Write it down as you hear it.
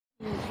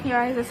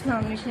Guys,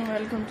 Assalamualaikum.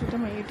 Welcome to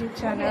my YouTube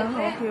channel.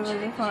 Hope you will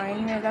be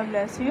fine. May Allah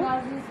bless you.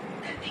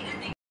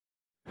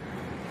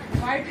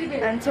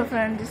 And so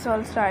friends, this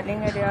all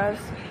styling areas.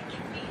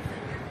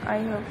 I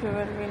hope you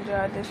will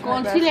enjoy this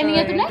my best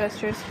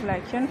interested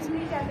selections.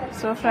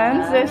 So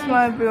friends, this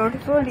my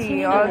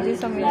beautifully all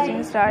this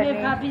amazing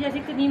styling,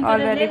 all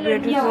very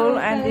beautiful,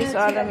 and this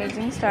all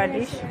amazing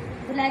stylish.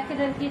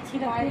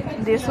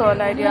 This all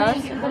ideas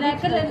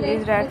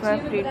is that my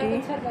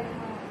pretty.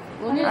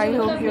 I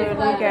hope you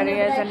will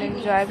carry as and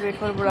enjoy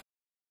beautiful blouses.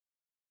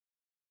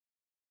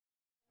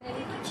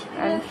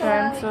 And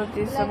friends, so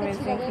these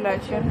amazing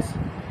collections,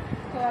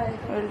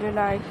 will you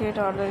like it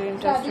or the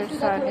interested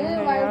styling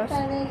videos?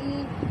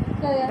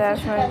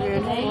 That's my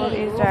beautiful,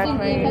 is that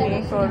my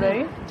unique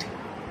already.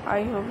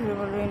 I hope you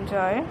will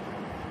enjoy.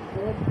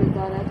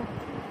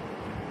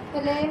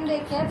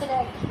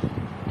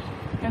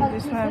 And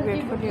this my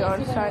beautifully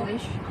all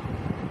stylish,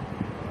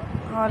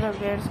 all of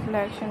their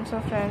collections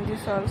of friends,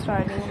 this all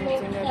styling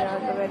amazing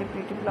areas, the very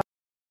pretty blouse.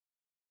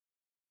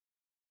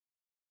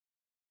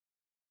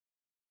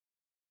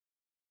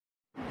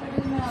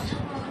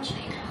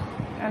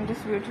 And this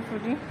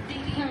beautifully.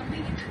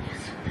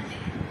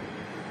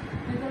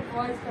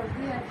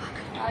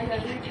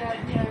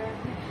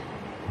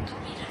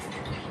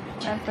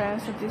 And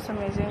friends, with this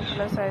amazing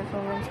plus size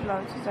women's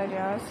blouses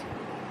ideas,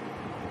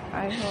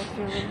 I hope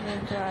you will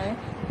enjoy.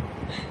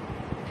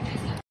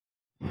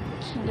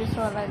 This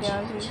all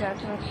ideas is that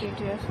my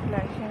prettiest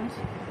collections.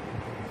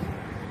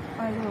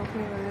 I hope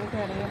you will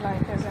carry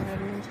like as and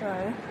will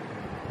enjoy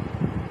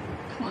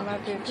my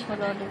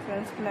beautiful or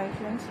different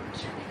collections.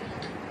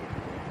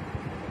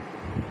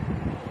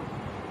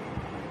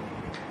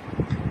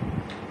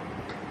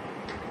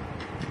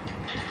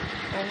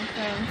 And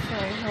friends,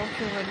 I hope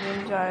you will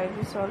enjoy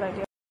this all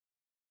idea.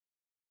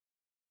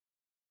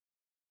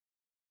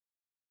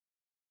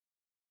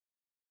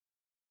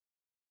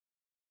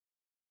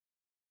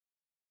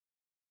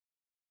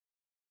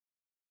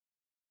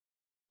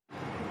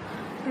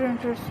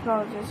 Printed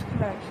blouses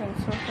collection.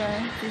 So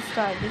friends, these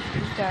stylish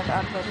pieces that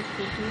are very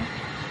pretty.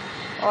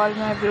 All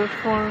my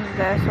beautiful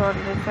dress or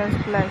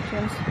different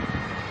collections.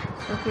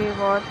 If you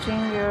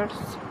watching yours,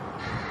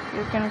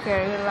 you can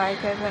carry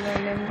like as and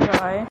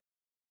enjoy.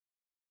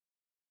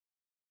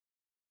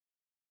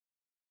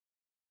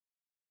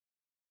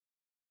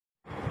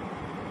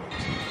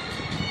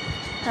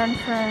 And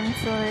friends,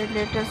 so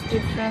latest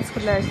different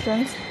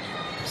collections.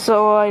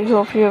 So I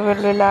hope you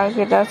will like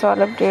it as all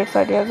updates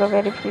ideas are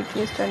very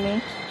pretty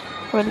stunning.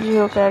 Will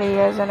you carry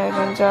as and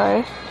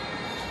enjoy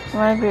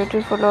my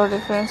beautiful or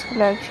different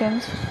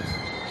collections?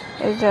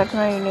 Is that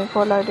my unique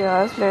all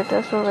ideas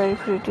latest or very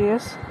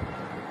prettiest?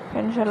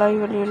 Inshallah,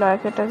 will you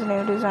like it as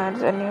new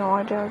designs and new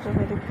ideas are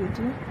very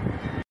pretty.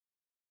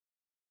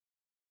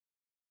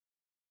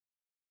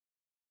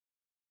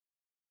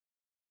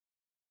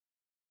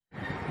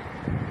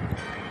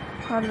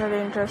 All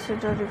very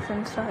interested or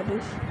different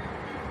stylish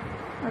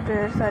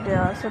updates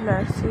ideas. So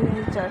let's see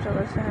each at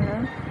our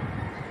channel.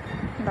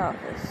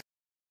 Blouses.